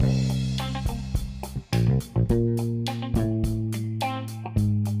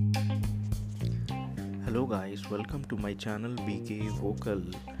guys, welcome to my channel VK Vocal.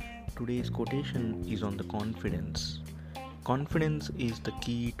 Today's quotation is on the confidence. Confidence is the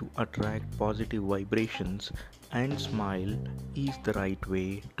key to attract positive vibrations, and smile is the right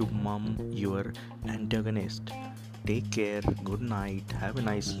way to mum your antagonist. Take care, good night, have a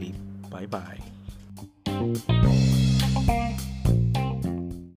nice sleep. Bye bye.